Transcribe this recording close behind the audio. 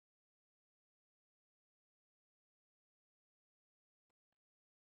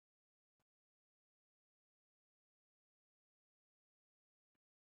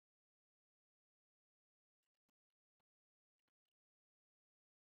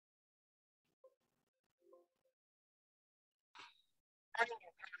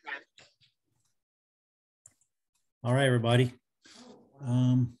All right, everybody.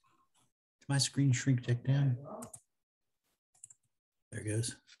 Did my screen shrink back down? There it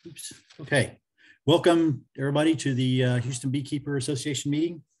goes. Oops. Okay. Welcome, everybody, to the Houston Beekeeper Association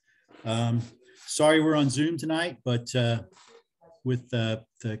meeting. Sorry we're on Zoom tonight, but with the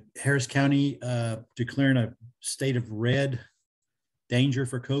Harris County declaring a state of red danger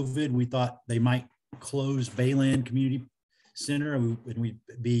for COVID, we thought they might close Bayland Community Center and we'd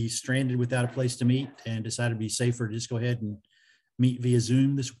be stranded without a place to meet, and decided to be safer to just go ahead and meet via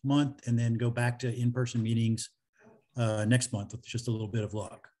Zoom this month and then go back to in-person meetings next month with just a little bit of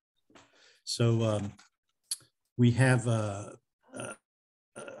luck. So we have our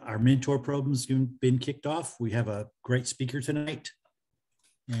mentor program's been kicked off. We have a great speaker tonight,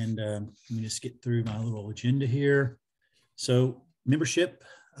 and let me just get through my little agenda here. So membership,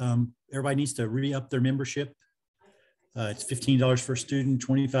 everybody needs to re-up their membership. It's $15 for a student,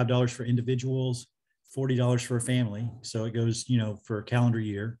 $25 for individuals, $40 for a family. So it goes, for a calendar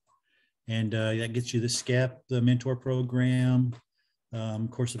year. And that gets you the SCEP, the mentor program,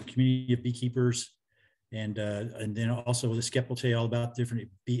 of course, the community of beekeepers. And then also the SCEP will tell you all about different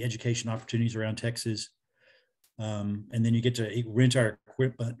bee education opportunities around Texas. And then you get to rent our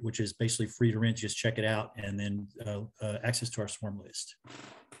equipment, which is basically free to rent. Just check it out, and then access to our swarm list.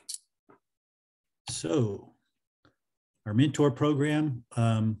 So our mentor program,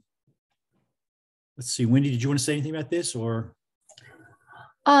 let's see, Wendy, did you want to say anything about this, or?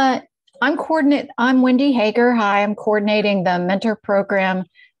 I'm Wendy Hager. Hi, I'm coordinating the mentor program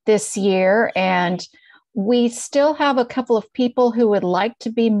this year, and we still have a couple of people who would like to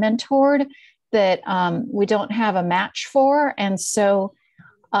be mentored that we don't have a match for. And so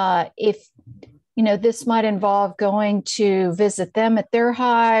if, this might involve going to visit them at their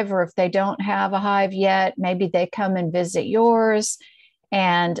hive, or if they don't have a hive yet, maybe they come and visit yours.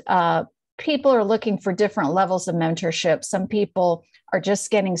 And people are looking for different levels of mentorship. Some people are just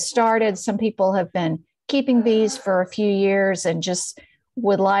getting started. Some people have been keeping bees for a few years and just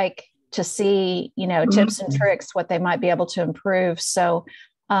would like to see, tips and tricks, what they might be able to improve. So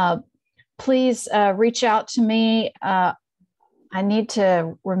please reach out to me. I need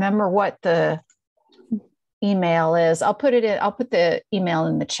to remember what the email is. I'll put the email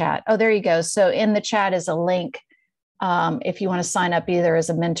in the chat. Oh, there you go. So in the chat is a link if you want to sign up either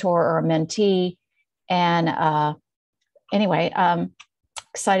as a mentor or a mentee. And anyway,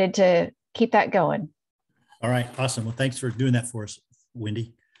 excited to keep that going. All right, awesome. Well, thanks for doing that for us,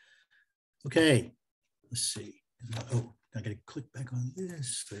 Wendy. Okay, let's see. Oh, I got to click back on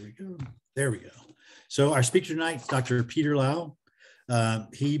this. There we go. There we go. So our speaker tonight, Dr. Pierre Lau.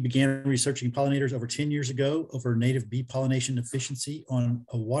 He began researching pollinators over 10 years ago over native bee pollination efficiency on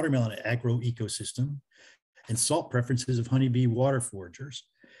a watermelon agroecosystem and salt preferences of honeybee water foragers.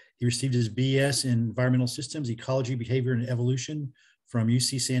 He received his BS in environmental systems, ecology, behavior, and evolution from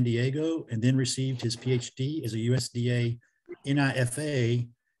UC San Diego, and then received his Ph.D. as a USDA NIFA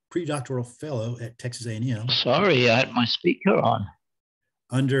Predoctoral Fellow at Texas A&M. Sorry, I had my speaker on.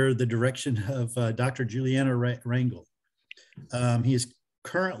 Under the direction of Dr. Juliana Rangel. He is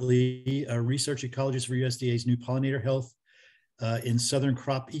currently a research ecologist for USDA's new Pollinator Health in Southern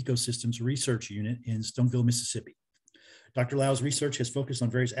Crop Ecosystems Research Unit in Stoneville, Mississippi. Dr. Lau's research has focused on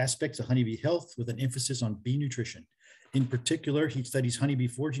various aspects of honeybee health with an emphasis on bee nutrition. In particular, he studies honeybee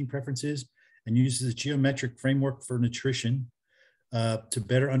foraging preferences and uses a geometric framework for nutrition to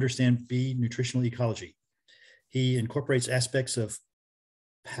better understand bee nutritional ecology. He incorporates aspects of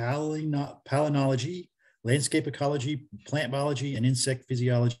palynology, landscape ecology, plant biology, and insect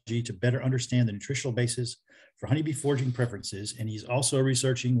physiology to better understand the nutritional basis for honeybee foraging preferences. And he's also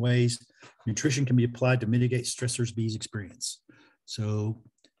researching ways nutrition can be applied to mitigate stressors bees experience. So,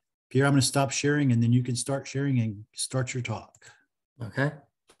 Pierre, I'm going to stop sharing, and then you can start sharing and start your talk. Okay.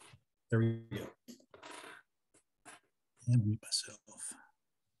 There we go. And mute myself.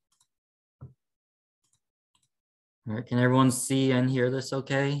 All right, can everyone see and hear this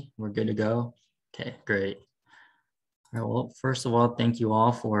okay? We're good to go? Okay, great. All right, well, first of all, thank you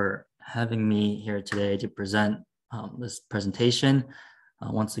all for having me here today to present this presentation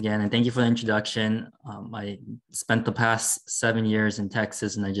once again, and thank you for the introduction. I spent the past 7 years in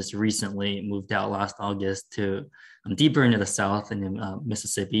Texas, and I just recently moved out last August to deeper into the South and in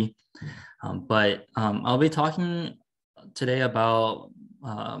Mississippi. But I'll be talking today about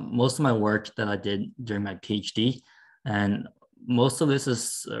most of my work that I did during my PhD, and most of this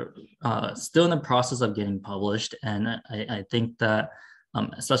is still in the process of getting published. And I think that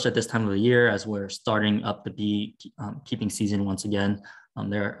especially at this time of the year as we're starting up the bee keeping season once again.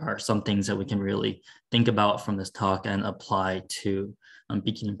 There are some things that we can really think about from this talk and apply to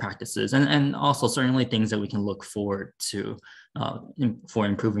beekeeping practices, and also certainly things that we can look forward to for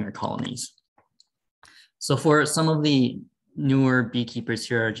improving our colonies. So for some of the newer beekeepers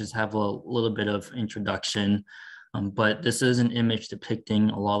here, I just have a little bit of introduction, but this is an image depicting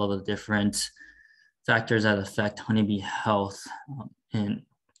a lot of the different factors that affect honeybee health. And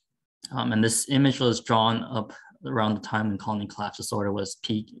this image was drawn up around the time when colony collapse disorder was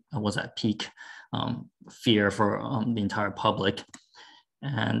at peak fear for the entire public.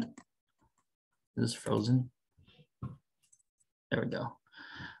 And this is frozen. There we go.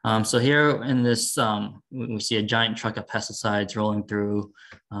 So here in this, we see a giant truck of pesticides rolling through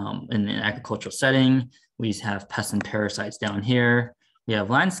in an agricultural setting. We have pests and parasites down here. We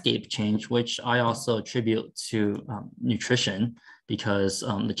have landscape change, which I also attribute to nutrition, because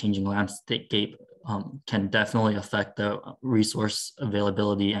the changing landscape can definitely affect the resource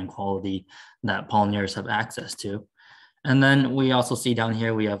availability and quality that pollinators have access to. And then we also see down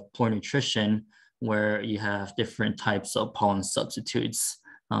here, we have poor nutrition, where you have different types of pollen substitutes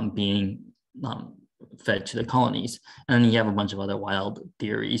being fed to the colonies. And then you have a bunch of other wild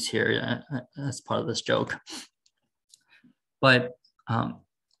theories here as part of this joke. But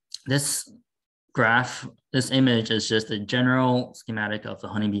this graph, this image is just a general schematic of the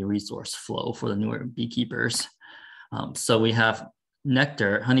honeybee resource flow for the newer beekeepers. So we have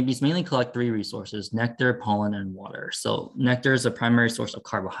nectar. Honeybees mainly collect three resources: nectar, pollen, and water. So nectar is a primary source of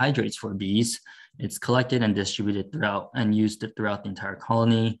carbohydrates for bees. It's collected and distributed throughout and used throughout the entire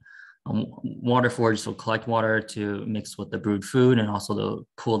colony. Water foragers will collect water to mix with the brood food and also to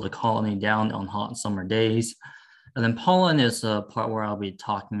cool the colony down on hot summer days. And then pollen is a part where I'll be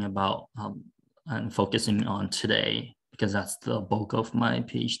talking about and focusing on today, because that's the bulk of my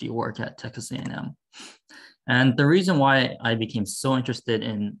PhD work at Texas A&M. And the reason why I became so interested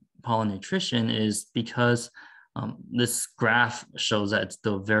in pollen nutrition is because this graph shows that it's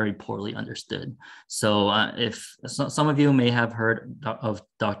still very poorly understood. So if some of you may have heard of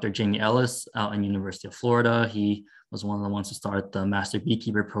Dr. Jamie Ellis out in University of Florida. He was one of the ones to start the Master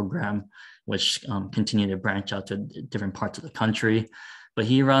Beekeeper program, which continued to branch out to different parts of the country. But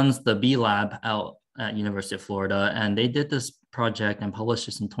he runs the Bee Lab out at University of Florida, and they did this project and published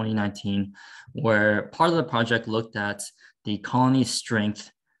this in 2019, where part of the project looked at the colony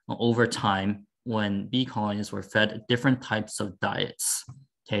strength over time when bee colonies were fed different types of diets.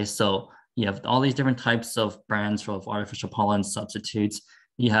 Okay, so you have all these different types of brands of artificial pollen substitutes.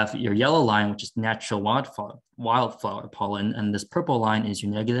 You have your yellow line, which is natural wildflower pollen, and this purple line is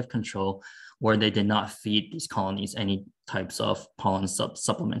your negative control, where they did not feed these colonies any types of pollen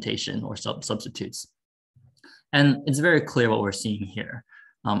supplementation or substitutes. And it's very clear what we're seeing here.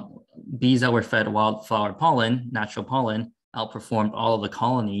 Bees that were fed wildflower pollen, natural pollen, outperformed all of the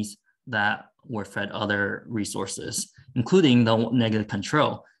colonies that were fed other resources, including the negative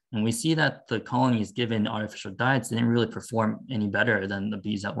control. And we see that the colonies given artificial diets didn't really perform any better than the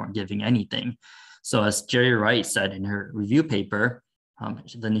bees that weren't giving anything. So as Jerry Wright said in her review paper,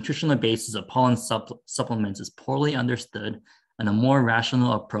 the nutritional basis of pollen supplements is poorly understood, and a more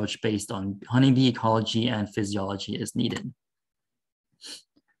rational approach based on honeybee ecology and physiology is needed.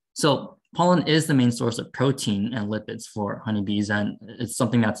 So pollen is the main source of protein and lipids for honeybees, and it's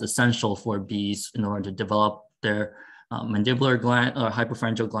something that's essential for bees in order to develop their mandibular gland or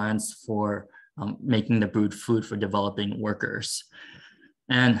hypopharyngeal glands for making the brood food for developing workers.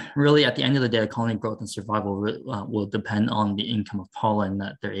 And really, at the end of the day, colony growth and survival will depend on the income of pollen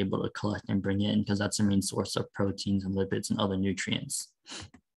that they're able to collect and bring in, because that's the main source of proteins and lipids and other nutrients.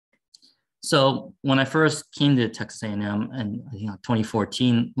 So when I first came to Texas A&M in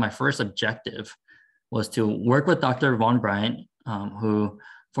 2014, my first objective was to work with Dr. Von Bryant, who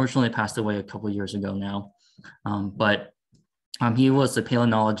fortunately passed away a couple of years ago now. But he was a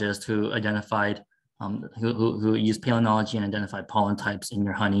palynologist who identified who used palynology and identified pollen types in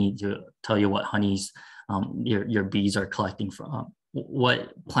your honey to tell you what honeys your bees are collecting from,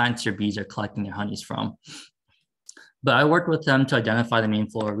 what plants your bees are collecting their honeys from. But I worked with them to identify the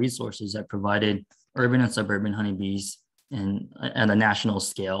main flora resources that provided urban and suburban honeybees at a national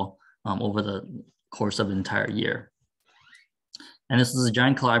scale over the course of an entire year. And this is a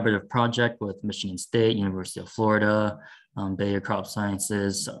giant collaborative project with Michigan State, University of Florida, Bayer Crop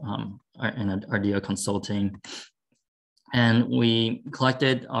Sciences, and Ardeo Consulting. And we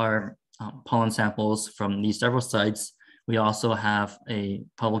collected our pollen samples from these several sites. We also have a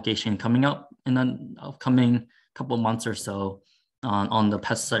publication coming up in the upcoming couple of months or so on the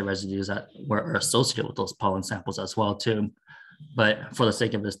pesticide residues that were associated with those pollen samples as well too. But for the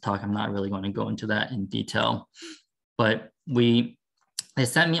sake of this talk, I'm not really going to go into that in detail. But they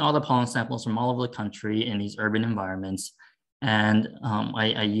sent me all the pollen samples from all over the country in these urban environments. And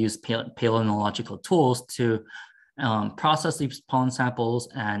I used palynological tools to process these pollen samples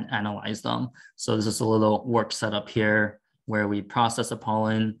and analyze them. So this is a little work setup here where we process the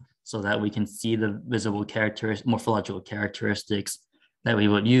pollen so that we can see the visible morphological characteristics that we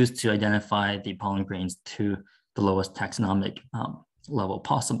would use to identify the pollen grains to the lowest taxonomic level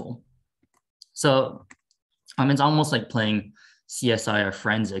possible. So it's almost like playing CSI or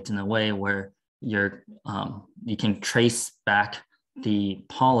forensics in a way where you can trace back the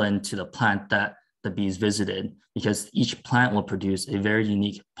pollen to the plant that the bees visited, because each plant will produce a very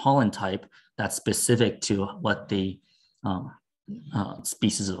unique pollen type that's specific to what the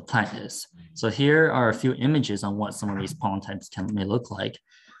species of the plant is. So here are a few images on what some of these pollen types may look like.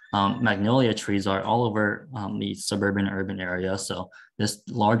 Magnolia trees are all over the suburban urban area. So this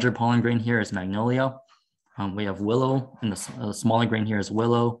larger pollen grain here is magnolia. We have willow, and the smaller grain here is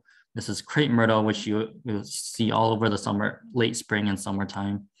willow. This is crepe myrtle, which you see all over the late spring and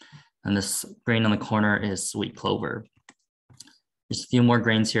summertime. And this grain on the corner is sweet clover. There's a few more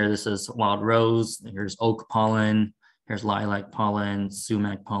grains here. This is wild rose. Here's oak pollen. Here's lilac pollen,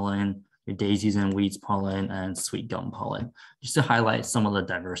 sumac pollen, your daisies and weeds pollen, and sweet gum pollen, just to highlight some of the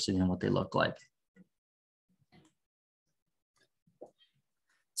diversity and what they look like.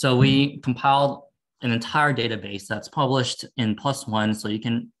 So we compiled an entire database that's published in +1. So you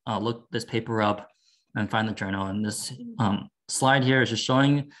can look this paper up and find the journal. And this slide here is just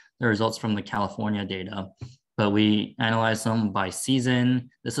showing the results from the California data, but we analyze them by season.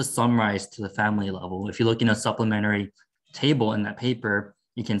 This is summarized to the family level. If you look in a supplementary table in that paper,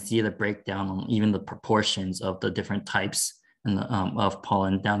 you can see the breakdown on even the proportions of the different types of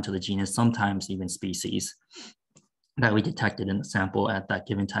pollen down to the genus, sometimes even species that we detected in the sample at that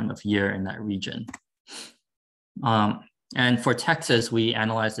given time of year in that region. And for Texas, we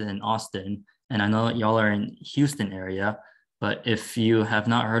analyzed it in Austin, and I know y'all are in Houston area, but if you have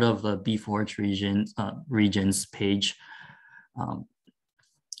not heard of the Bee Forage regions page,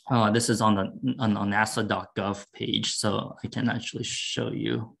 this is on the NASA.gov page, so I can actually show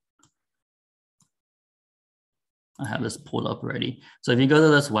you. I have this pulled up already. So if you go to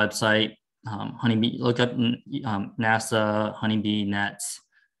this website, honeybee, look up NASA honeybee nets,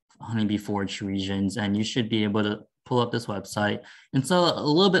 honeybee forage regions, and you should be able to pull up this website. And so a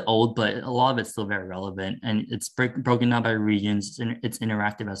little bit old, but a lot of it's still very relevant, and it's broken down by regions. It's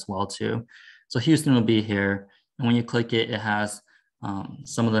interactive as well too. So Houston will be here, and when you click it, it has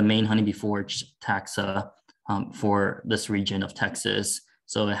some of the main honeybee forage taxa for this region of Texas.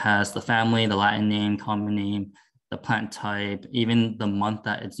 So it has the family, the Latin name, common name, the plant type, even the month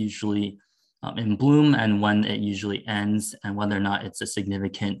that it's usually in bloom and when it usually ends, and whether or not it's a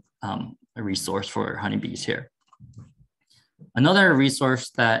significant resource for honeybees here. Another resource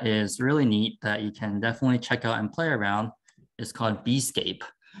that is really neat that you can definitely check out and play around is called Beescape.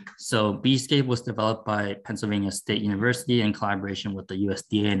 So Beescape was developed by Pennsylvania State University in collaboration with the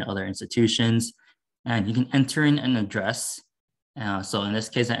USDA and other institutions. And you can enter in an address. So in this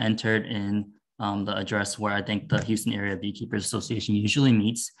case, I entered in the address where I think the Houston Area Beekeepers Association usually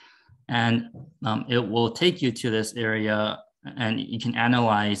meets. And it will take you to this area, and you can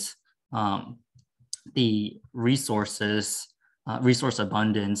analyze the resource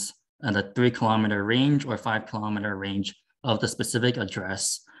abundance at the 3-kilometer range or 5-kilometer range of the specific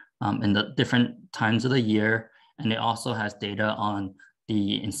address in the different times of the year. And it also has data on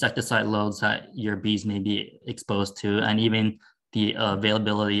the insecticide loads that your bees may be exposed to, and even the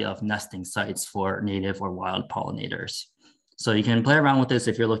availability of nesting sites for native or wild pollinators. So you can play around with this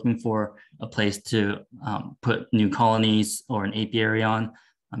if you're looking for a place to put new colonies or an apiary on.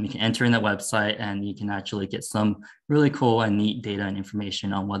 You can enter in that website, and you can actually get some really cool and neat data and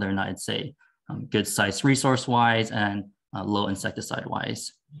information on whether or not it's a good size resource-wise and low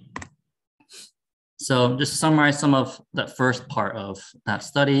insecticide-wise. So just to summarize some of that first part of that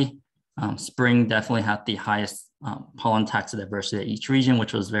study, spring definitely had the highest pollen taxa diversity at each region,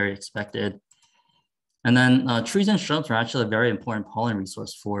 which was very expected. And then trees and shrubs are actually a very important pollen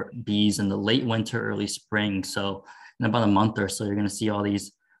resource for bees in the late winter, early spring. So in about a month or so, you're going to see all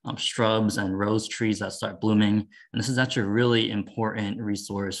these shrubs and rose trees that start blooming. And this is actually a really important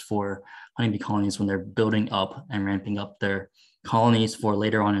resource for honeybee colonies when they're building up and ramping up their colonies for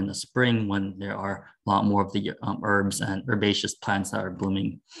later on in the spring, when there are a lot more of the herbs and herbaceous plants that are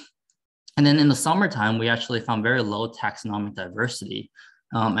blooming. And then in the summertime, we actually found very low taxonomic diversity.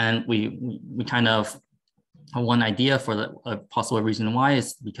 And we kind of one idea for the possible reason why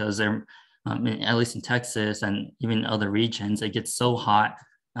is because there at least in Texas and even other regions, it gets so hot,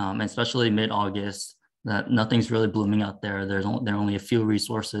 especially mid-August, that nothing's really blooming out there. There are only a few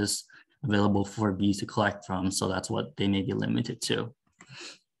resources available for bees to collect from, so that's what they may be limited to.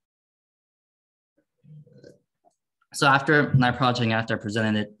 So after my project, after I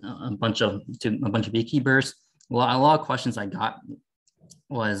presented it to a bunch of beekeepers, well, a lot of questions I got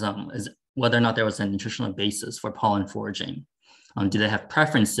was is whether or not there was a nutritional basis for pollen foraging. Do they have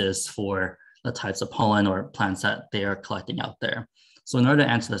preferences for the types of pollen or plants that they are collecting out there? So in order to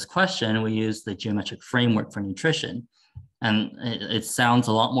answer this question, we use the geometric framework for nutrition. And it sounds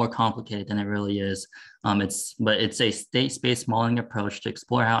a lot more complicated than it really is. But it's a state space modeling approach to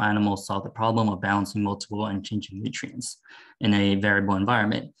explore how animals solve the problem of balancing multiple and changing nutrients in a variable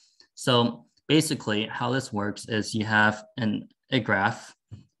environment. So basically how this works is you have a graph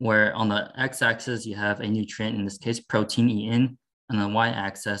where on the x-axis you have a nutrient, in this case protein eaten, and on the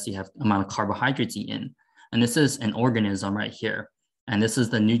y-axis you have amount of carbohydrates eaten. And this is an organism right here. And this is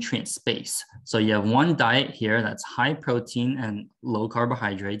the nutrient space. So you have one diet here that's high protein and low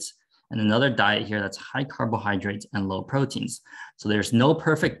carbohydrates, and another diet here that's high carbohydrates and low proteins. So there's no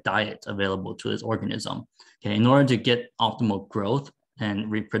perfect diet available to this organism. Okay, in order to get optimal growth and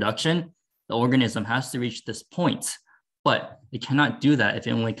reproduction, the organism has to reach this point, but it cannot do that if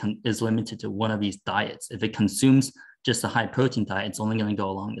it only is limited to one of these diets. If it consumes just a high protein diet, it's only going to go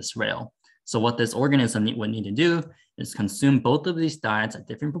along this rail. So what this organism would need to do is consume both of these diets at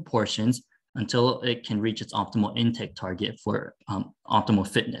different proportions until it can reach its optimal intake target for optimal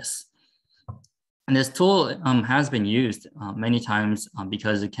fitness. And this tool has been used many times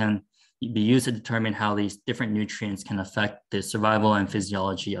because it can be used to determine how these different nutrients can affect the survival and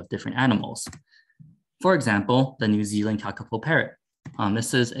physiology of different animals. For example, the New Zealand kakapo parrot.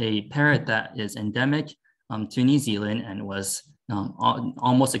 This is a parrot that is endemic to New Zealand and was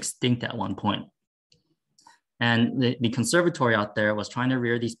almost extinct at one point. And the conservatory out there was trying to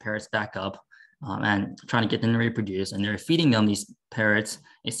rear these parrots back up and trying to get them to reproduce. And they're feeding them, these parrots,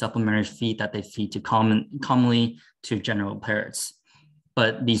 a supplementary feed that they feed to commonly to general parrots.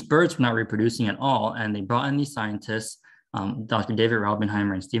 But these birds were not reproducing at all. And they brought in these scientists, Dr. David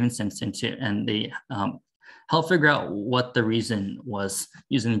Raubenheimer and Stephen Simpson, and they helped figure out what the reason was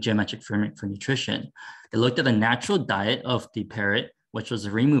using the geometric framework for nutrition. They looked at the natural diet of the parrot, which was a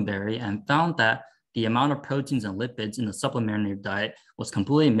rimu berry, and found that the amount of proteins and lipids in the supplementary diet was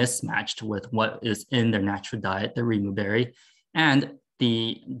completely mismatched with what is in their natural diet, the rimu berry. And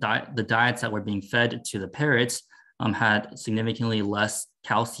the diets that were being fed to the parrots had significantly less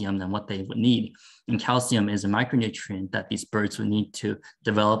calcium than what they would need. And calcium is a micronutrient that these birds would need to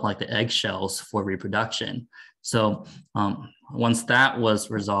develop like the eggshells for reproduction. So once that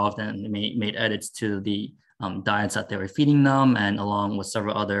was resolved and they made edits to the diets that they were feeding them, and along with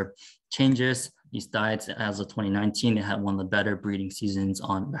several other changes, these diets, as of 2019, they had one of the better breeding seasons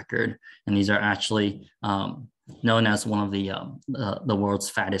on record. And these are actually known as one of the world's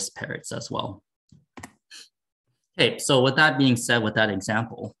fattest parrots as well. Okay, so with that being said, with that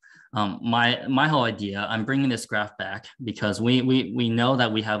example, my whole idea, I'm bringing this graph back because we know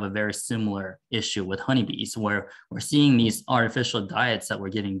that we have a very similar issue with honeybees, where we're seeing these artificial diets that we're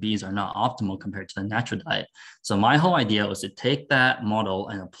giving bees are not optimal compared to the natural diet. So my whole idea was to take that model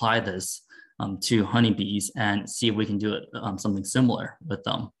and apply this to honeybees and see if we can do it something similar with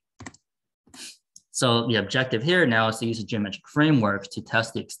them. So the objective here now is to use a geometric framework to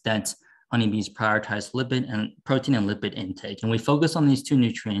test the extent honeybees prioritize protein and lipid intake. And we focus on these two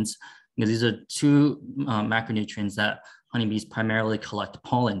nutrients because these are two macronutrients that honeybees primarily collect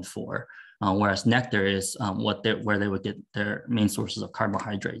pollen for, whereas nectar is where they would get their main sources of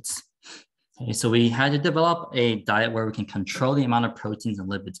carbohydrates. Okay, so we had to develop a diet where we can control the amount of proteins and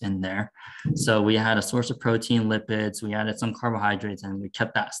lipids in there. So we had a source of protein, lipids, we added some carbohydrates, and we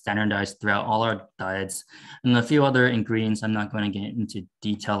kept that standardized throughout all our diets. And a few other ingredients I'm not going to get into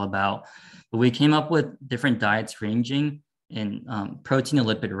detail about, but we came up with different diets ranging in protein and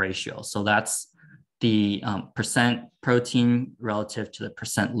lipid ratio. So that's the percent protein relative to the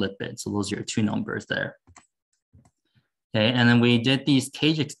percent lipid. So those are your two numbers there. Okay, and then we did these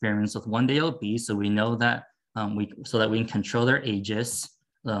cage experiments with one-day-old bees, so we know that so that we can control their ages,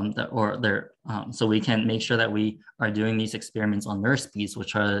 so we can make sure that we are doing these experiments on nurse bees,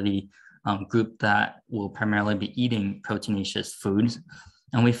 which are the group that will primarily be eating proteinaceous foods.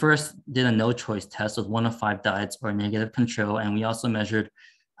 And we first did a no-choice test with 1 of 5 diets or negative control, and we also measured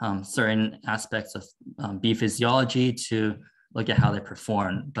certain aspects of bee physiology to look at how they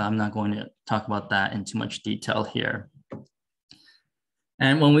perform. But I'm not going to talk about that in too much detail here.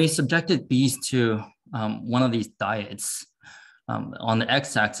 And when we subjected bees to one of these diets, On the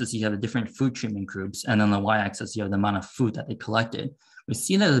x-axis, you have the different food treatment groups, and on the y-axis, you have the amount of food that they collected. We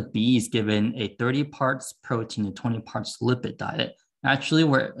see that the bees given a 30 parts protein to 20 parts lipid diet actually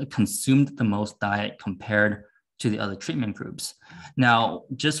were consumed the most diet compared to the other treatment groups. Now,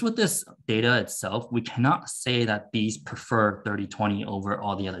 just with this data itself, we cannot say that bees prefer 30-20 over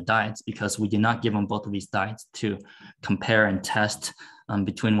all the other diets because we did not give them both of these diets to compare and test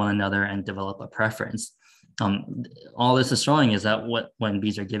between one another and develop a preference. All this is showing is that when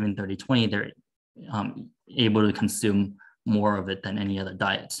bees are given 30-20, they're able to consume more of it than any other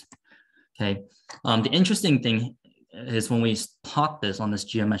diets. Okay. The interesting thing is when we plot this on this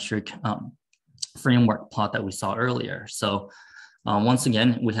geometric framework plot that we saw earlier. So once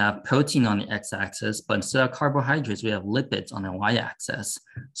again, we have protein on the x-axis, but instead of carbohydrates, we have lipids on the y-axis.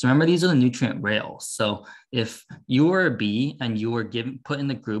 So remember, these are the nutrient rails. So if you were a bee and you were put in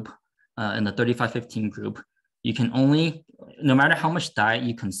the group, in the 35-15 group, you can only, no matter how much diet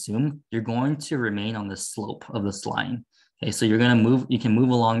you consume, you're going to remain on the slope of this line. Okay, so you're going to move, you can move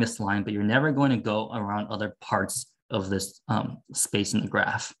along this line, but you're never going to go around other parts of this space in the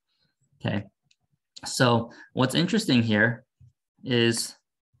graph. Okay, so what's interesting here is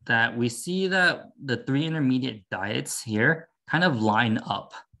that we see that the three intermediate diets here kind of line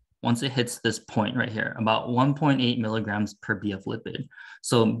up once it hits this point right here, about 1.8 milligrams per bee of lipid.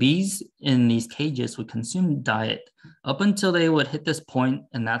 So bees in these cages would consume diet up until they would hit this point,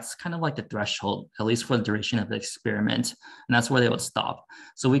 and that's kind of like the threshold, at least for the duration of the experiment, and that's where they would stop.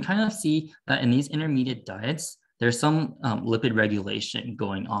 So we kind of see that in these intermediate diets, there's some lipid regulation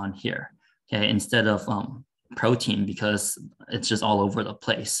going on here, okay, instead of protein, because it's just all over the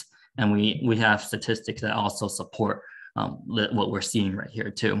place. And we have statistics that also support what we're seeing right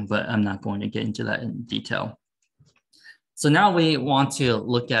here too, but I'm not going to get into that in detail. So now we want to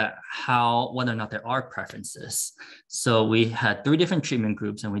look at whether or not there are preferences. So we had 3 different treatment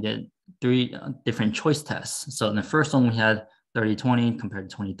groups and we did 3 different choice tests. So in the first one, we had 30-20 compared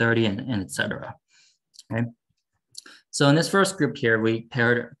to 20-30 and et cetera. Okay. So in this first group here, we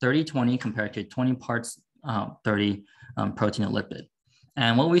paired 30-20 compared to 20 parts 30 protein and lipid.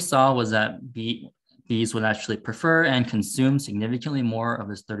 And what we saw was that bees would actually prefer and consume significantly more of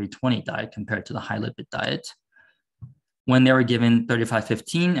this 30-20 diet compared to the high lipid diet. When they were given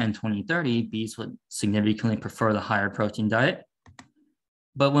 35-15 and 20-30, bees would significantly prefer the higher protein diet.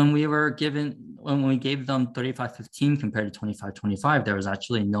 But when we gave them 35-15 compared to 25-25, there was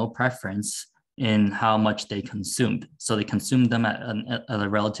actually no preference in how much they consumed. So they consumed them at a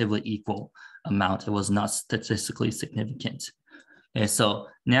relatively equal amount. It was not statistically significant. Okay, so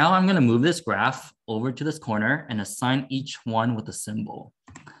now I'm going to move this graph over to this corner and assign each one with a symbol.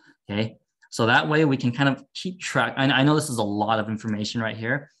 Okay, so that way we can kind of keep track. I know this is a lot of information right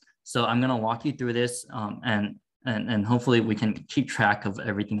here, so I'm going to walk you through this and hopefully we can keep track of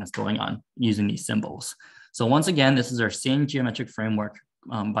everything that's going on using these symbols. So once again, this is our same geometric framework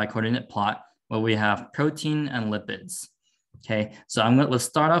by coordinate plot where we have protein and lipids. Okay, so let's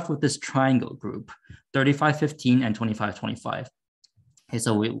start off with this triangle group, 35-15 and 25-25. Okay,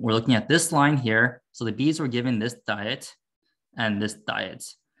 so we're looking at this line here. So the bees were given this diet and this diet.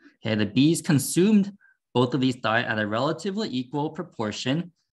 Okay, the bees consumed both of these diet at a relatively equal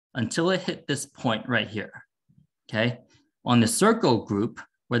proportion until it hit this point right here. Okay, on the circle group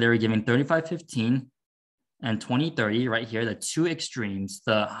where they were given 35-15 and 20-30 right here, the 2 extremes,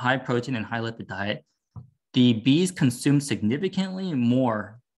 the high protein and high lipid diet, the bees consumed significantly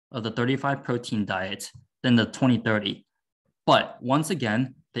more of the 35 protein diet than the 20-30. But once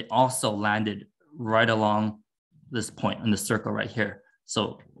again, they also landed right along this point in the circle right here.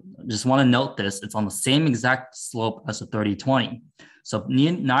 So just want to note this, it's on the same exact slope as the 30-20. So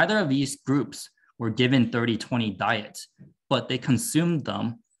neither of these groups were given 30-20 diets, but they consumed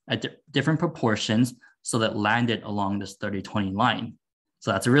them at different proportions so that landed along this 30-20 line.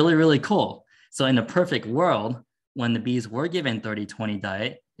 So that's really, really cool. So in a perfect world, when the bees were given 30-20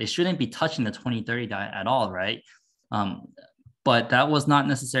 diet, they shouldn't be touching the 20-30 diet at all, right? But that was not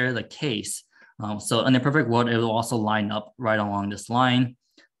necessarily the case. So in a perfect world, it will also line up right along this line,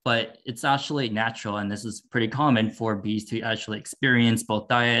 but it's actually natural. And this is pretty common for bees to actually experience both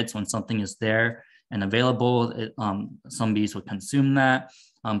diets when something is there and available. Some bees will consume that,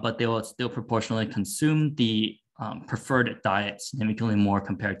 but they will still proportionally consume the preferred diet significantly more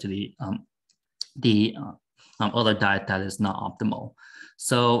compared to the other diet that is not optimal.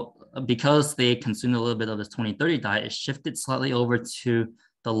 So because they consumed a little bit of this 20-30 diet, it shifted slightly over to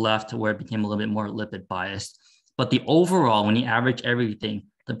the left where it became a little bit more lipid biased. But the overall, when you average everything,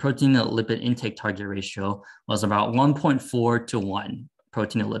 the protein to lipid intake target ratio was about 1.4 to 1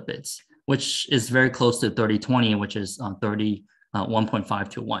 protein to lipids. which is very close to 30-20, which is 1.5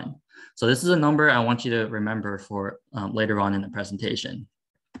 to 1. So this is a number I want you to remember for later on in the presentation.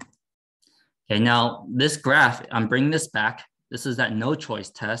 Okay, now this graph, I'm bringing this back. This is that no choice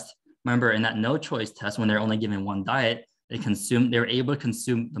test. Remember, in that no choice test, when they're only given one diet, they were able to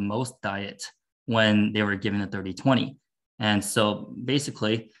consume the most diet when they were given a 30-20. And so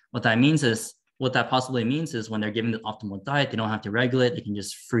basically what that possibly means is when they're given the optimal diet, they don't have to regulate, they can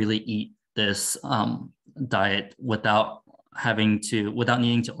just freely eat this diet without needing to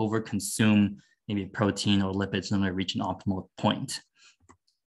overconsume maybe protein or lipids in order to reach an optimal point.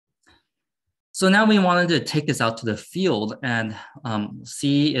 So now we wanted to take this out to the field and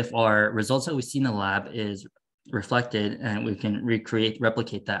see if our results that we see in the lab is reflected, and we can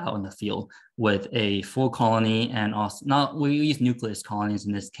replicate that out in the field with a full colony, and also we use nucleus colonies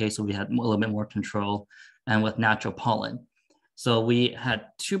in this case, so we had a little bit more control, and with natural pollen. So we had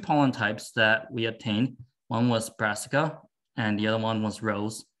two pollen types that we obtained. One was brassica and the other one was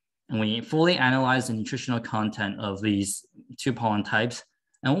rose. And we fully analyzed the nutritional content of these two pollen types.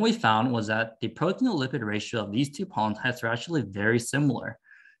 And what we found was that the protein to lipid ratio of these two pollen types are actually very similar.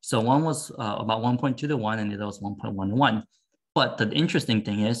 So one was about 1.2 to 1 and the other was 1.1 to 1. But the interesting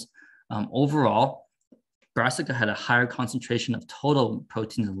thing is, overall, brassica had a higher concentration of total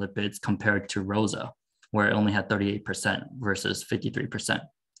proteins and lipids compared to rosa, where it only had 38% versus 53%.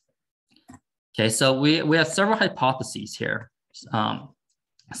 Okay, so we have several hypotheses here.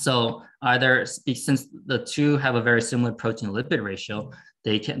 So either, since the two have a very similar protein lipid ratio,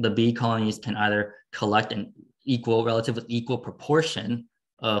 the bee colonies can either collect an relatively equal proportion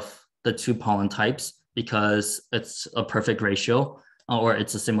of the two pollen types because it's a perfect ratio or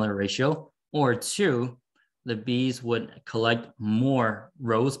it's a similar ratio, or two, the bees would collect more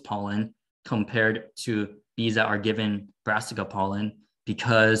rose pollen compared to bees that are given brassica pollen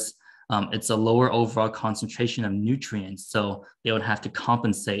because it's a lower overall concentration of nutrients. So they would have to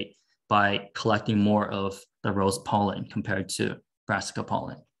compensate by collecting more of the rose pollen compared to brassica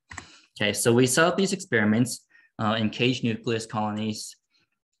pollen. Okay, so we set up these experiments in caged nucleus colonies.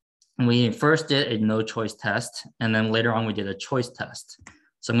 And we first did a no choice test, and then later on we did a choice test.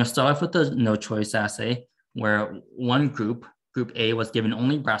 So I'm going to start off with the no choice assay, where one group A, was given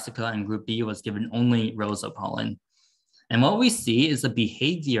only brassica and group B was given only rosa pollen. And what we see is the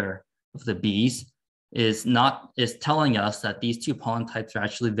behavior of the bees is telling us that these two pollen types are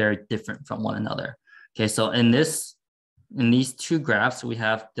actually very different from one another. Okay, so in these two graphs, we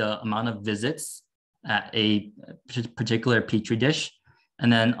have the amount of visits at a particular petri dish.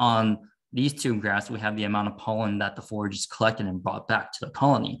 And then on these two graphs, we have the amount of pollen that the foragers collected and brought back to the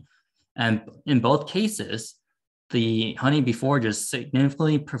colony. And in both cases, the honeybee foragers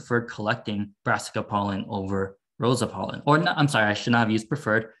significantly preferred collecting brassica pollen over rosa pollen. Or not, I'm sorry, I should not have used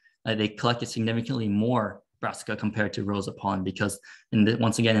preferred. They collected significantly more brassica compared to rosa pollen because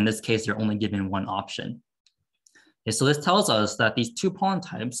once again, in this case, they're only given one option. Okay, so this tells us that these two pollen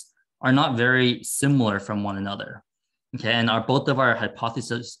types are not very similar from one another. Okay, and both of our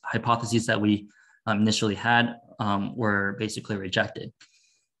hypotheses that we initially had were basically rejected.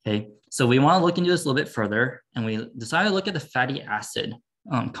 Okay, so we want to look into this a little bit further, and we decided to look at the fatty acid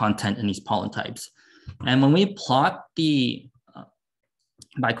content in these pollen types. And when we plot the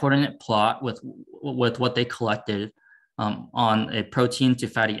bicoordinate plot with what they collected on a protein to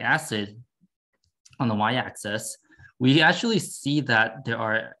fatty acid on the y-axis, we actually see that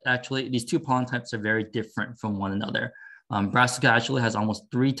these two pollen types are very different from one another. Brassica actually has almost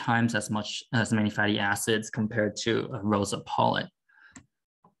 3 times as many fatty acids compared to rosa pollen.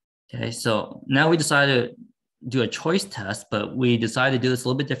 Okay, so now we decided to do a choice test, but we decided to do this a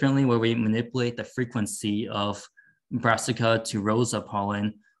little bit differently, where we manipulate the frequency of brassica to rosa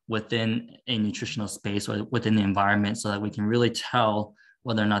pollen within a nutritional space or within the environment so that we can really tell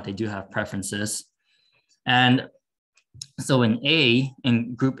whether or not they do have preferences. And so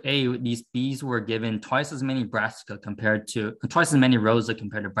in group A, these bees were given twice as many rosa compared to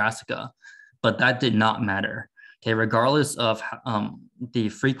brassica, but that did not matter. Okay, regardless of the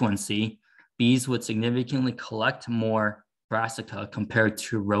frequency, bees would significantly collect more brassica compared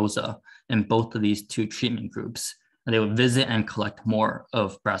to rosa in both of these two treatment groups. And they would visit and collect more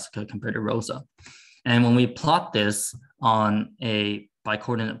of brassica compared to rosa. And when we plot this on a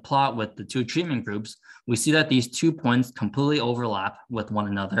bicoordinate plot with the two treatment groups, we see that these 2 points completely overlap with one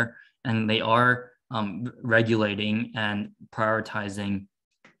another, and they are regulating and prioritizing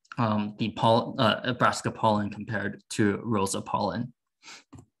the brassica pollen compared to rosa pollen.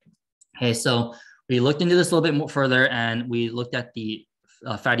 Okay, so we looked into this a little bit more further, and we looked at the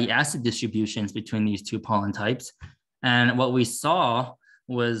fatty acid distributions between these two pollen types. And what we saw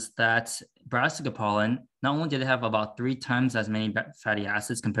was that brassica pollen, not only did it have about 3 times as many fatty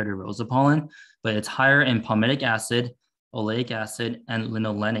acids compared to rosa pollen, but it's higher in palmitic acid, oleic acid, and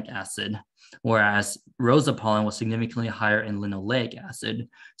linolenic acid, whereas rosa pollen was significantly higher in linoleic acid.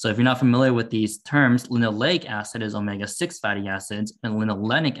 So if you're not familiar with these terms, linoleic acid is omega-6 fatty acids, and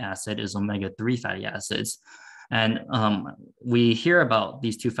linolenic acid is omega-3 fatty acids. And we hear about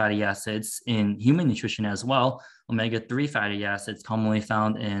these 2 fatty acids in human nutrition as well. Omega-3 fatty acids commonly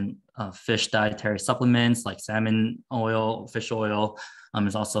found in fish dietary supplements like salmon oil, fish oil.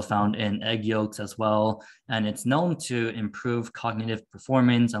 It's also found in egg yolks as well. And it's known to improve cognitive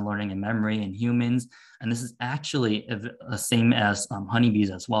performance and learning and memory in humans. And this is actually the same as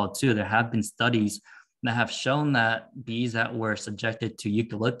honeybees as well too. There have been studies that have shown that bees that were subjected to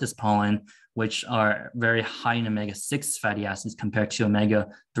eucalyptus pollen, which are very high in omega-6 fatty acids compared to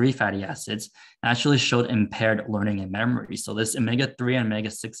omega-3 fatty acids, actually showed impaired learning and memory. So this omega-3 and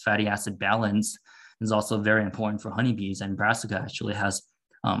omega-6 fatty acid balance is also very important for honeybees, and brassica actually has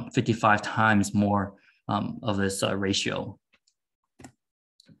 55 times more of this ratio.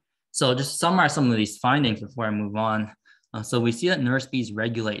 So just to summarize some of these findings before I move on. So we see that nurse bees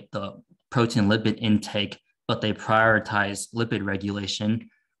regulate the protein lipid intake, but they prioritize lipid regulation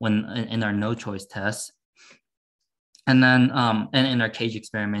when in our no choice tests. And then and in our cage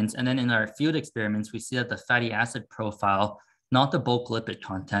experiments, and then in our field experiments, we see that the fatty acid profile, not the bulk lipid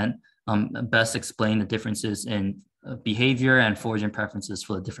content, best explain the differences in behavior and foraging preferences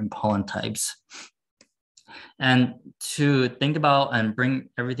for the different pollen types. And to think about and bring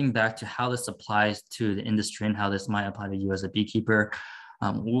everything back to how this applies to the industry and how this might apply to you as a beekeeper,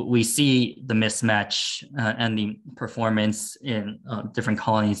 we see the mismatch and the performance in different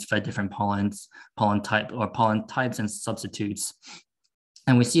colonies fed different pollen types and substitutes.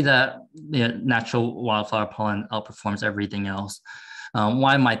 And we see that the natural wildflower pollen outperforms everything else.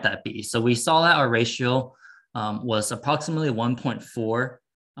 Why might that be? So we saw that our ratio was approximately 1.4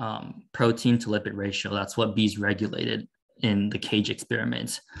 protein to lipid ratio. That's what bees regulated in the cage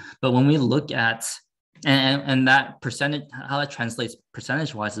experiments. But when we look at and that percentage, how that translates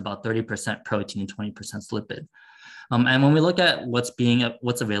percentage-wise is about 30% protein and 20% lipid. And when we look at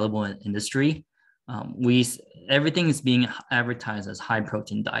what's available in industry, everything is being advertised as high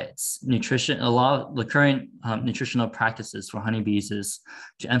protein diets. Nutrition, a lot of the current nutritional practices for honeybees is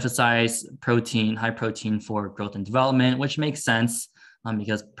to emphasize protein, high protein for growth and development, which makes sense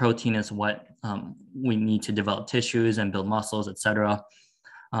because protein is what we need to develop tissues and build muscles, etc.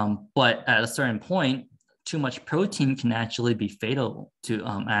 But at a certain point, too much protein can actually be fatal to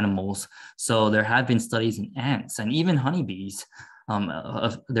animals. So there have been studies in ants and even honeybees.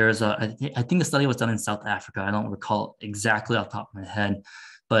 I think the study was done in South Africa. I don't recall exactly off the top of my head,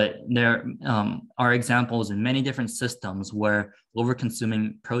 but there are examples in many different systems where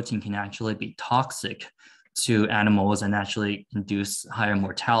over-consuming protein can actually be toxic to animals and actually induce higher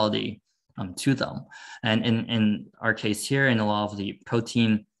mortality to them. And in our case here, in a lot of the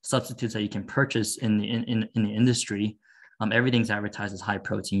protein substitutes that you can purchase in the industry, everything's advertised as high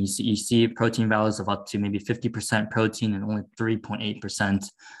protein. You see protein values of up to maybe 50% protein and only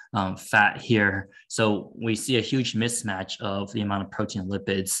 3.8% fat here. So we see a huge mismatch of the amount of protein and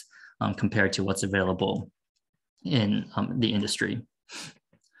lipids compared to what's available in the industry.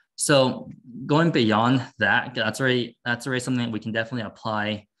 So going beyond that, that's already something that we can definitely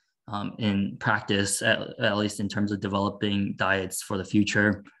apply in practice, at least in terms of developing diets for the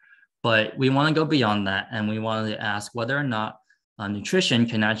future. But we want to go beyond that, and we wanted to ask whether or not nutrition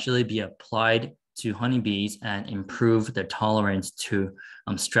can actually be applied to honeybees and improve their tolerance to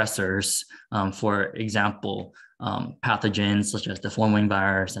stressors. For example, pathogens such as the deformed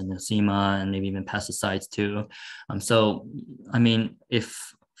virus and Nosema, and maybe even pesticides too. So, I mean,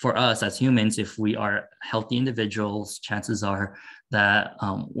 for us as humans, if we are healthy individuals, chances are that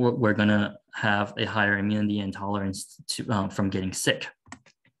we're going to have a higher immunity and tolerance from getting sick,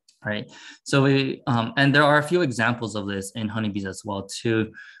 right? So and there are a few examples of this in honeybees as well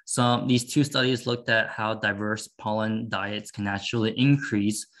too. So these 2 studies looked at how diverse pollen diets can actually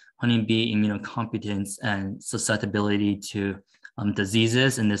increase honeybee immunocompetence and susceptibility to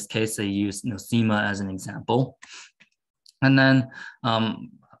diseases. In this case, they used Nosema as an example. And then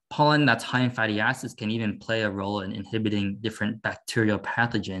pollen that's high in fatty acids can even play a role in inhibiting different bacterial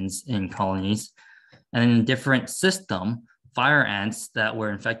pathogens in colonies. And in a different system, fire ants that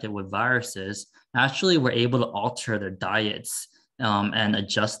were infected with viruses actually were able to alter their diets and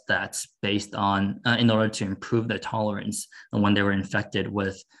adjust that based on, in order to improve their tolerance when they were infected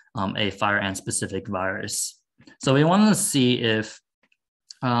with a fire ant specific virus. So we wanted to see if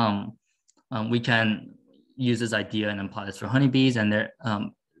we can use this idea and apply this for honeybees. And there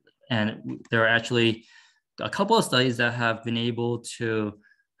are actually a couple of studies that have been able to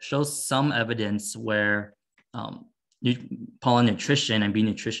show some evidence where pollen nutrition and bee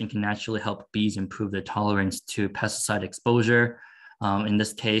nutrition can actually help bees improve their tolerance to pesticide exposure. In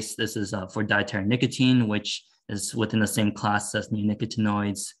this case, this is for dietary nicotine, which is within the same class as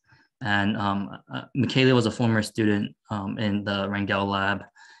neonicotinoids. And Michaela was a former student in the Rangel lab.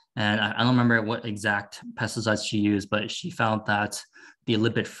 And I don't remember what exact pesticides she used, but she found that the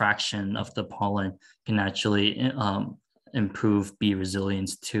lipid fraction of the pollen can actually improve bee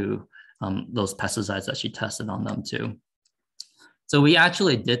resilience to those pesticides that she tested on them too. So we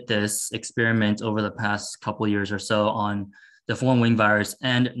actually did this experiment over the past couple of years or so on the deformed wing virus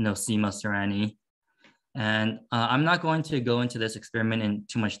and Nosema ceranae. And I'm not going to go into this experiment in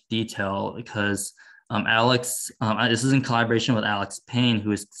too much detail because Alex, this is in collaboration with Alex Payne,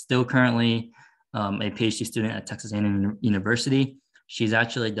 who is still currently a Ph.D. student at Texas A&M University. She's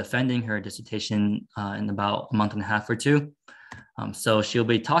actually defending her dissertation in about a month and a half or two. So she'll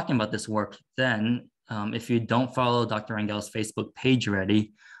be talking about this work then. If you don't follow Dr. Rangel's Facebook page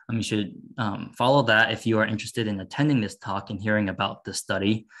already, you should follow that if you are interested in attending this talk and hearing about the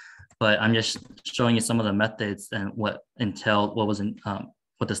study. But I'm just showing you some of the methods and what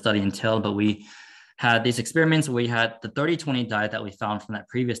the study entailed. But we had these experiments where we had the 30-20 diet that we found from that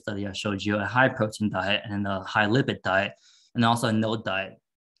previous study I showed you, a high protein diet and a high lipid diet, and also a no diet.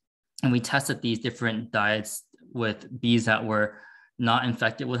 And we tested these different diets with bees that were not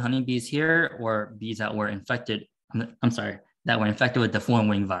infected with honeybees here, or bees that were infected, that were infected with deformed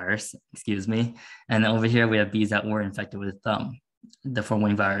wing virus, excuse me. And over here we have bees that were infected with deformed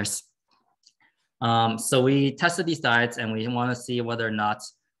wing virus. So we tested these diets and we want to see whether or not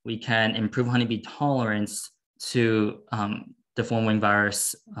we can improve honeybee tolerance to deformed wing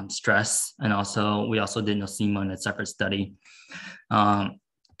virus stress. And also, we also did Nosema in a separate study. And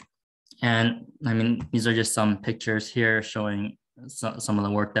I mean, these are just some pictures here showing some of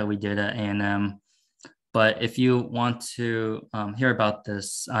the work that we did at A&M. But if you want to hear about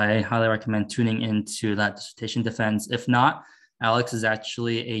this, I highly recommend tuning into that dissertation defense. If not, Alex is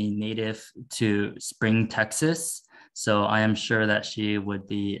actually a native to Spring, Texas. So I am sure that she would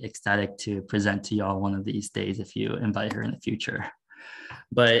be ecstatic to present to y'all one of these days if you invite her in the future.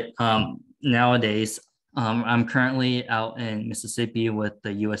 But nowadays, I'm currently out in Mississippi with the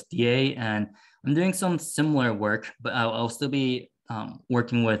USDA, and I'm doing some similar work, but I'll still be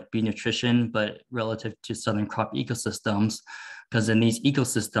working with bee nutrition, but relative to southern crop ecosystems, because in these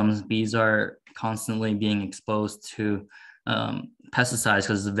ecosystems, bees are constantly being exposed to pesticides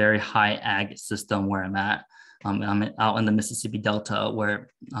because it's a very high ag system where I'm at. I'm out in the Mississippi Delta where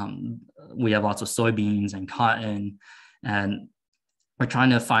we have lots of soybeans and cotton, and we're trying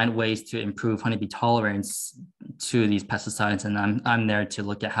to find ways to improve honeybee tolerance to these pesticides. And I'm there to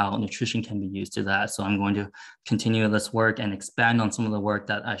look at how nutrition can be used to that. So I'm going to continue this work and expand on some of the work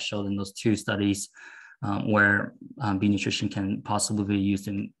that I showed in those two studies where bee nutrition can possibly be used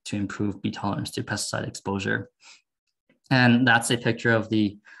to improve bee tolerance to pesticide exposure. And that's a picture of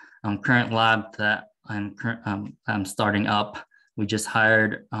the current lab that I'm starting up. We just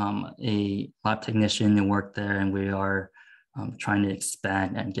hired a lab technician to work there, and we are trying to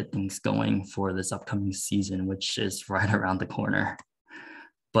expand and get things going for this upcoming season, which is right around the corner.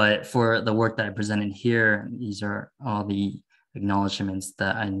 But for the work that I presented here, these are all the acknowledgements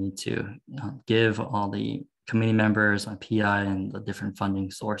that I need to give all the committee members, my PI, and the different funding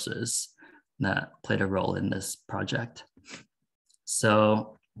sources that played a role in this project.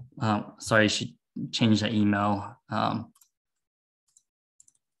 So, sorry, she changed the email. Yeah,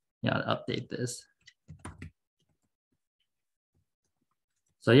 to update this.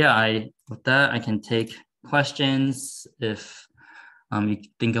 So yeah, with that, I can take questions. If you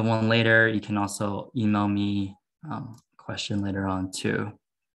think of one later, you can also email me a question later on too.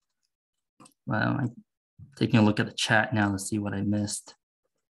 Well, I'm taking a look at the chat now to see what I missed.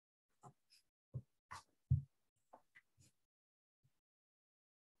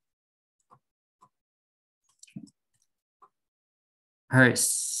 All right,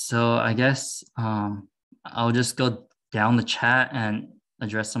 so I guess I'll just go down the chat and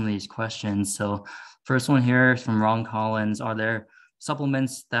address some of these questions. So first one here is from Ron Collins. Are there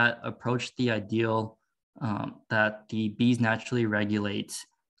supplements that approach the ideal that the bees naturally regulate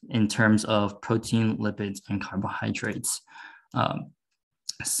in terms of protein, lipids, and carbohydrates?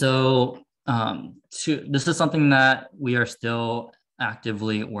 This is something that we are still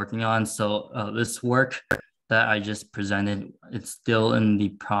actively working on. So this work that I just presented, it's still in the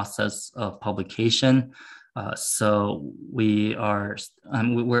process of publication. So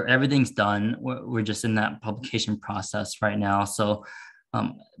everything's done. We're just in that publication process right now. So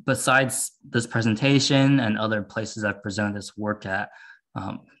besides this presentation and other places I've presented this work at,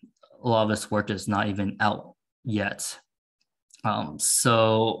 a lot of this work is not even out yet.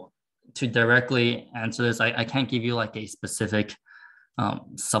 So to directly answer this, I can't give you like a specific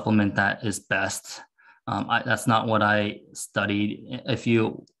supplement that is best. That's not what I studied. If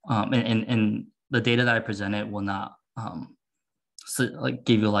you, and the data that I presented will not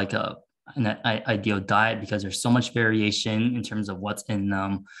give you like an ideal diet, because there's so much variation in terms of what's in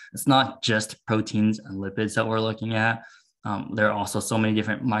them. It's not just proteins and lipids that we're looking at. There are also so many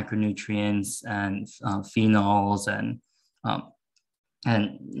different micronutrients and phenols and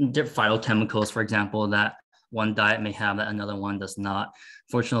different phytochemicals, for example, that one diet may have that another one does not.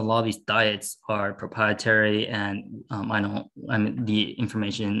 Fortunately, a lot of these diets are proprietary, and the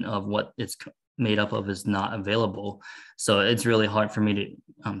information of what it's made up of is not available. So it's really hard for me to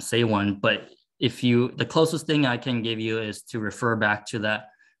say one. But the closest thing I can give you is to refer back to that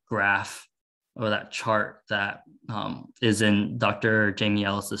graph or that chart that is in Dr. Jamie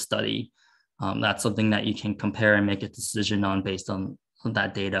Ellis's study. That's something that you can compare and make a decision on based on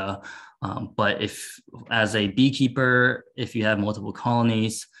that data. But if, as a beekeeper, if you have multiple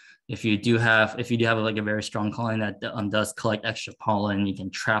colonies, if you do have like a very strong colony that does collect extra pollen, you can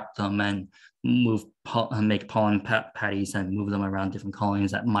trap them and make pollen patties and move them around different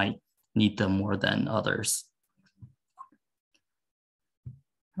colonies that might need them more than others.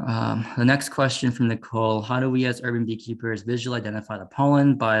 The next question from Nicole: how do we as urban beekeepers visually identify the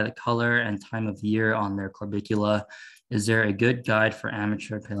pollen by the color and time of year on their corbicula? Is there a good guide for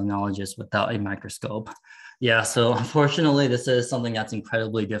amateur palynologists without a microscope? Yeah, so unfortunately, this is something that's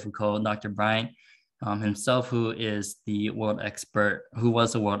incredibly difficult. Dr. Bryant himself, who was the world expert,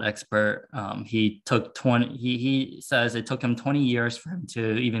 he says it took him 20 years for him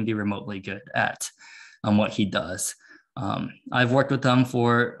to even be remotely good at what he does. I've worked with them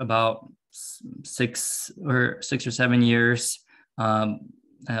for about 6 or 7 years.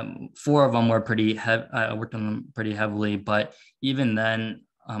 4 of them were pretty heavy. I worked on them pretty heavily, but even then,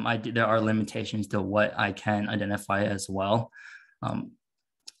 there are limitations to what I can identify as well.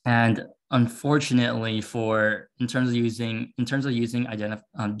 And unfortunately, in terms of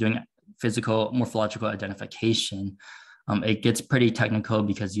doing physical morphological identification, it gets pretty technical,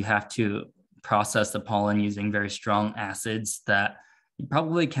 because you have to process the pollen using very strong acids that you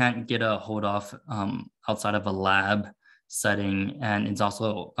probably can't get a hold of outside of a lab setting. And it's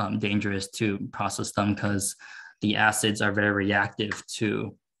also dangerous to process them because the acids are very reactive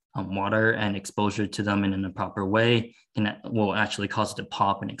to water, and exposure to them in an improper way will actually cause it to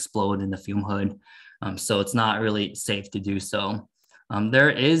pop and explode in the fume hood. So it's not really safe to do so. There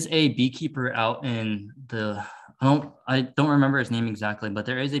is a beekeeper out in I don't remember his name exactly, but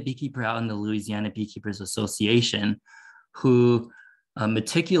there is a beekeeper out in the Louisiana Beekeepers Association who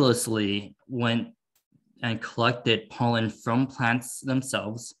meticulously went and collected pollen from plants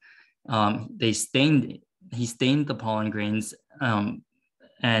themselves. He stained the pollen grains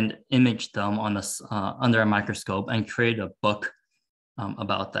and imaged them under a microscope and created a book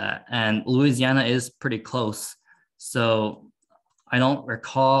about that. And Louisiana is pretty close. So I don't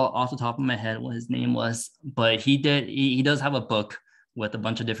recall off the top of my head what his name was, but he does have a book with a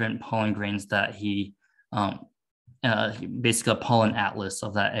bunch of different pollen grains that he basically a pollen atlas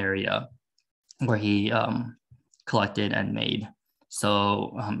of that area where he collected and made.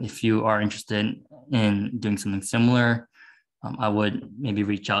 So if you are interested in doing something similar, I would maybe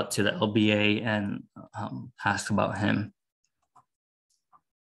reach out to the LBA and ask about him.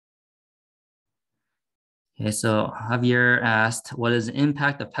 Okay, so Javier asked, what is the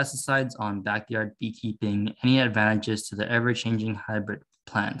impact of pesticides on backyard beekeeping? Any advantages to the ever-changing hybrid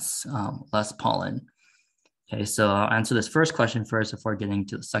plants, less pollen? Okay, so I'll answer this first question first before getting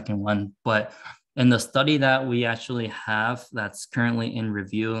to the second one. But in the study that we actually have that's currently in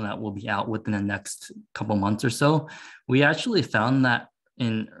review and that will be out within the next couple months or so, we actually found that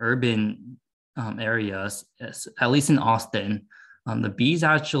in urban areas, at least in Austin, the bees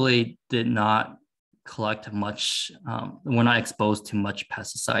actually did not collect much, were not exposed to much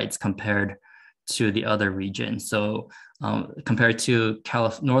pesticides compared to the other regions. So compared to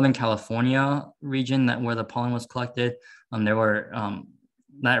Northern California region where the pollen was collected,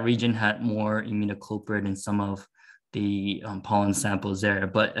 that region had more imidacloprid in some of the pollen samples there.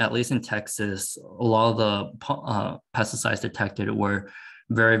 But at least in Texas, a lot of the pesticides detected were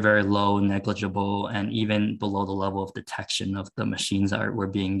very, very low, negligible, and even below the level of detection of the machines that were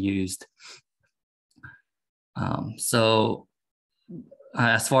being used. So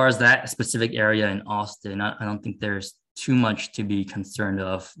as far as that specific area in Austin, I don't think there's too much to be concerned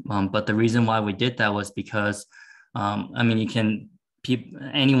of. But the reason why we did that was because, I mean,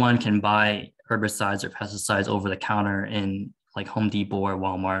 anyone can buy herbicides or pesticides over the counter in like Home Depot or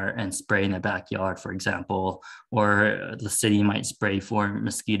Walmart and spray in the backyard, for example, or the city might spray for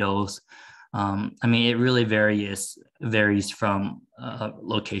mosquitoes. I mean, it really varies from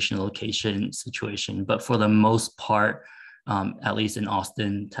location to location situation, but for the most part, at least in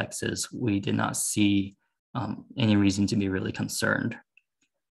Austin, Texas, we did not see any reason to be really concerned,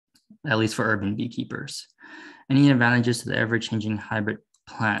 at least for urban beekeepers. Any advantages to the ever-changing hybrid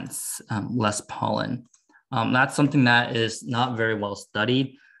plants? Less pollen. That's something that is not very well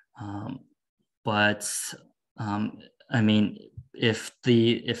studied, but I mean, if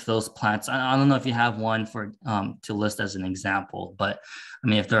those plants, I don't know if you have one for to list as an example, but I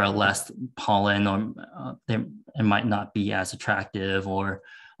mean, if there are less pollen, or it might not be as attractive, or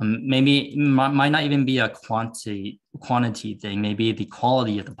maybe it might not even be a quantity thing. Maybe the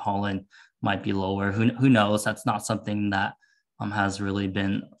quality of the pollen might be lower. Who knows? That's not something that has really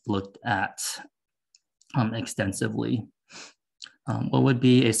been looked at extensively. What would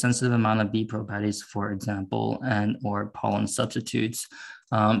be a sensitive amount of bee probiotics, for example, and or pollen substitutes?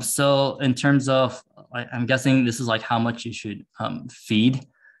 So in terms of, I'm guessing this is like how much you should feed.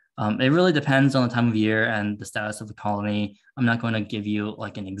 It really depends on the time of year and the status of the colony. I'm not going to give you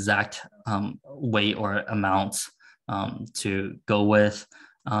like an exact weight or amount to go with.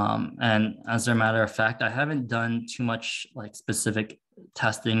 And as a matter of fact, I haven't done too much like specific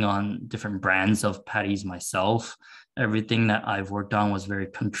testing on different brands of patties myself. Everything that I've worked on was very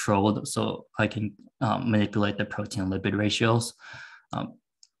controlled, so I can manipulate the protein lipid ratios.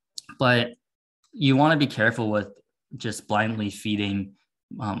 But you want to be careful with just blindly feeding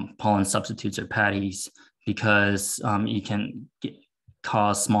pollen substitutes or patties, because you can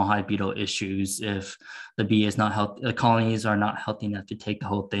cause small hive beetle issues. If the bee is not healthy, the colonies are not healthy enough to take the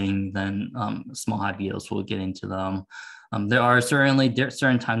whole thing, then small hive beetles will get into them. There are certainly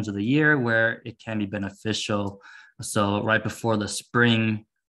certain times of the year where it can be beneficial. So right before the spring,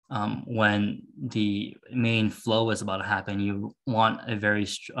 when the main flow is about to happen, you want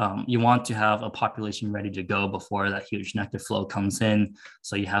you want to have a population ready to go before that huge nectar flow comes in.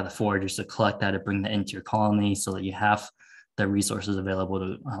 So you have the foragers to collect that, to bring that into your colony, so that you have the resources available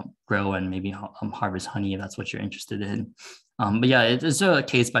to grow and maybe harvest honey if that's what you're interested in. But yeah, it's a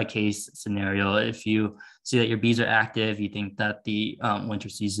case-by-case scenario. If you see that your bees are active, you think that the winter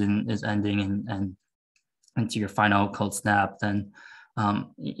season is ending and into your final cold snap, then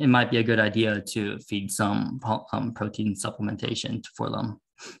it might be a good idea to feed some protein supplementation for them.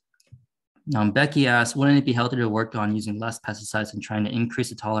 Becky asks, wouldn't it be healthier to work on using less pesticides and trying to increase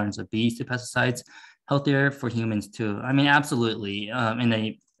the tolerance of bees to pesticides? Healthier for humans too. I mean, absolutely. In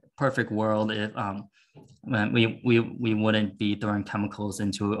a perfect world, if we wouldn't be throwing chemicals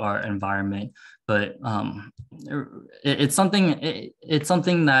into our environment, but it's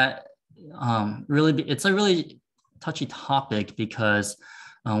something that really, it's a really touchy topic, because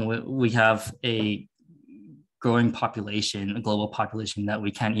we have a growing population, a global population that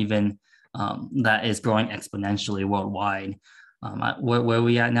we can't even, that is growing exponentially worldwide. Where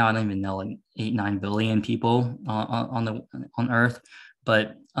we at now, I don't even know, like 8-9 billion people on Earth.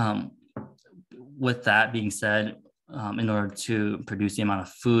 But with that being said, in order to produce the amount of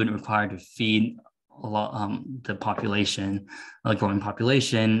food required to feed a lot the population, a growing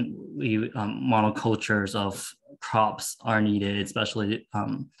population, monocultures of crops are needed, especially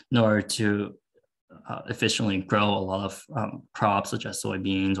in order to efficiently grow a lot of crops such as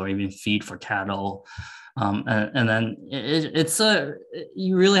soybeans, or even feed for cattle. And then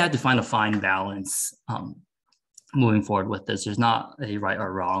you really have to find a fine balance moving forward with this. There's not a right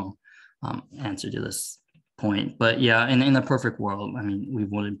or wrong answer to this point. But yeah, in a perfect world, I mean, we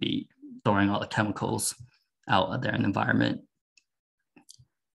wouldn't be throwing all the chemicals out there in the environment.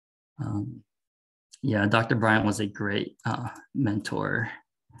 Yeah, Dr. Bryant was a great mentor.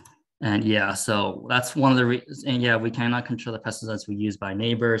 And yeah, so that's one of the reasons. And yeah, we cannot control the pesticides we use by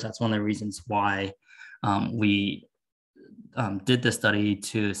neighbors. That's one of the reasons why we did the study,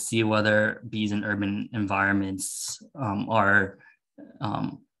 to see whether bees in urban environments are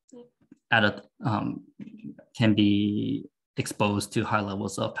can be exposed to high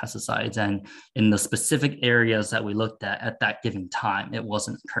levels of pesticides. And in the specific areas that we looked at that given time, it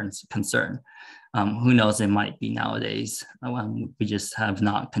wasn't a concern. Who knows, it might be nowadays. We just have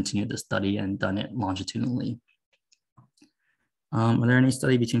not continued the study and done it longitudinally. Are there any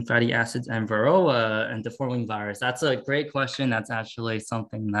study between fatty acids and varroa and the four-wing virus? That's a great question. That's actually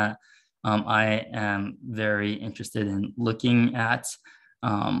something that I am very interested in looking at.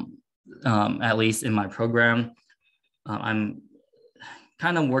 at least in my program. I'm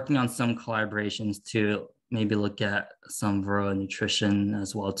kind of working on some collaborations to maybe look at some varroa nutrition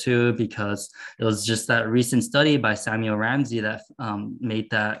as well too, because it was just that recent study by Samuel Ramsey that made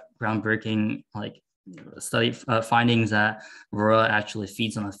that groundbreaking study findings that varroa actually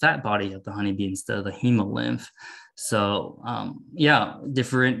feeds on the fat body of the honeybee instead of the hemolymph. So yeah,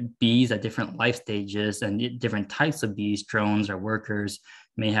 different bees at different life stages and different types of bees, drones or workers,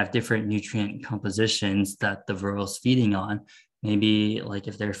 may have different nutrient compositions that the varroa is feeding on. Maybe like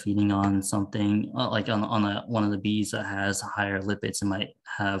if they're feeding on something like on one of the bees that has higher lipids, it might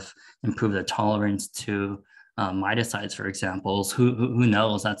have improved their tolerance to miticides, for example. Who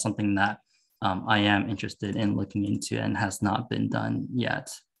knows? That's something that I am interested in looking into and has not been done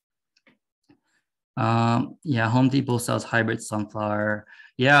yet. Yeah, Home Depot sells hybrid sunflower.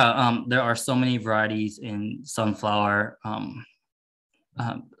 Yeah, there are so many varieties in sunflower.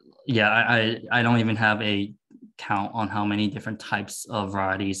 Yeah, I don't even have a count on how many different types of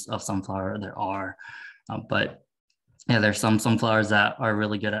varieties of sunflower there are. But yeah, there's some sunflowers that are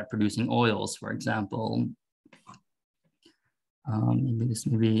really good at producing oils, for example. Maybe this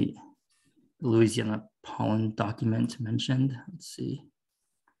may be Louisiana pollen document mentioned. Let's see.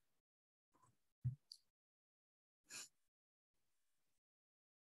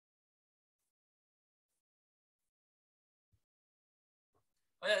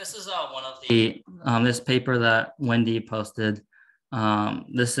 Oh yeah, this is one of the this paper that Wendy posted.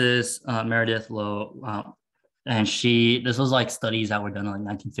 This is Meredith Lowe, and this was like studies that were done in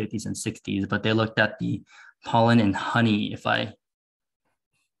the 1950s and 60s, but they looked at the pollen in honey, if I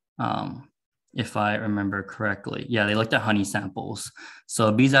remember correctly. Yeah, they looked at honey samples.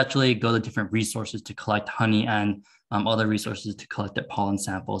 So bees actually go to different resources to collect honey and other resources to collect their pollen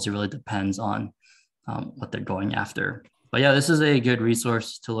samples. It really depends on what they're going after. But yeah, this is a good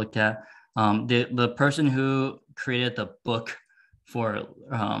resource to look at. The person who created the book for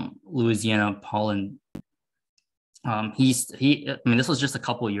Louisiana pollen, I mean, this was just a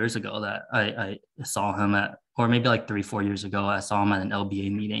couple of years ago that I saw him at, or maybe like 3-4 years ago, I saw him at an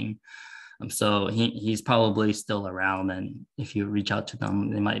LBA meeting. So he's probably still around, and if you reach out to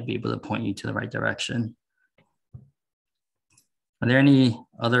them, they might be able to point you to the right direction. Are there any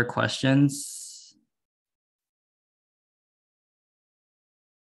other questions?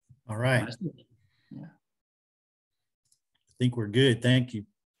 All right. Yeah. I think we're good. Thank you,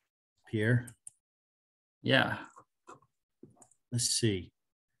 Pierre. Yeah. Let's see.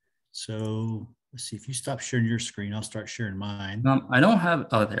 So let's see. If you stop sharing your screen, I'll start sharing mine. I don't have,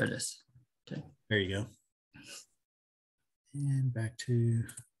 oh, there it is. Okay. There you go. And back to,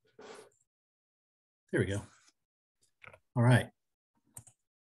 there we go. All right.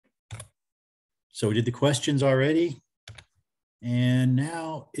 So we did the questions already. And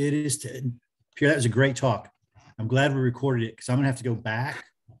now it is Pierre, that was a great talk. I'm glad we recorded it because I'm gonna have to go back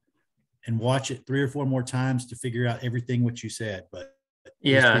and watch it 3 or 4 more times to figure out everything what you said. But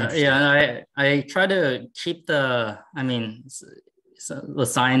yeah, I try to keep the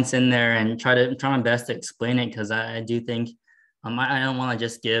science in there and try my best to explain it, because I do think I don't want to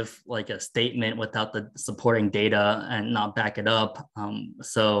just give like a statement without the supporting data and not back it up.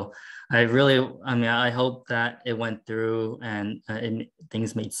 So I hope that it went through and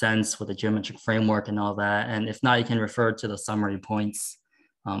things made sense with the geometric framework and all that. And if not, you can refer to the summary points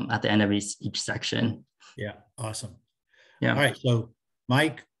at the end of each section. Yeah, awesome. Yeah. All right, so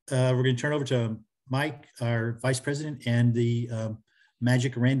Mike, we're going to turn over to Mike, our vice president, and the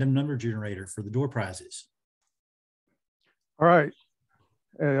magic random number generator for the door prizes. All right.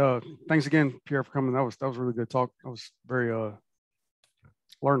 Hey, thanks again, Pierre, for coming. That was a really good talk. I was very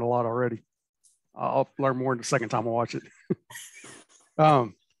learned a lot already. I'll learn more the second time I watch it.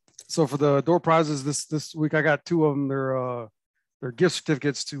 So for the door prizes this week, I got 2 of them. They're gift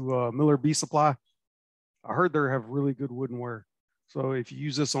certificates to Miller Bee Supply. I heard they have really good woodenware. So if you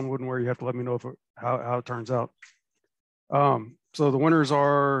use this on woodenware, you have to let me know how it turns out. So the winners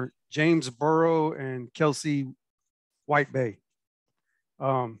are James Burrow and Kelsey White Bay.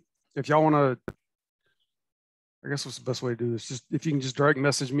 If y'all want to, I guess what's the best way to do this? Just if you can just direct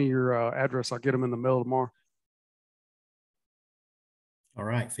message me your address, I'll get them in the mail tomorrow. All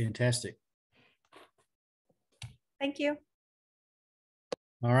right, fantastic. Thank you.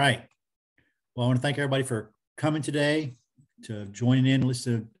 All right. Well, I want to thank everybody for coming today, to joining in,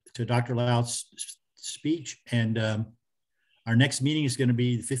 listen to Dr. Lau's speech. And our next meeting is going to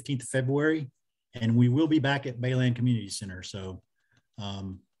be the 15th of February, and we will be back at Bayland Community Center. So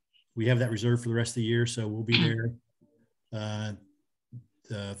we have that reserved for the rest of the year. So we'll be there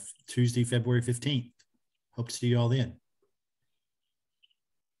Tuesday, February 15th. Hope to see you all then.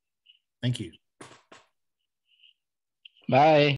 Thank you. Bye.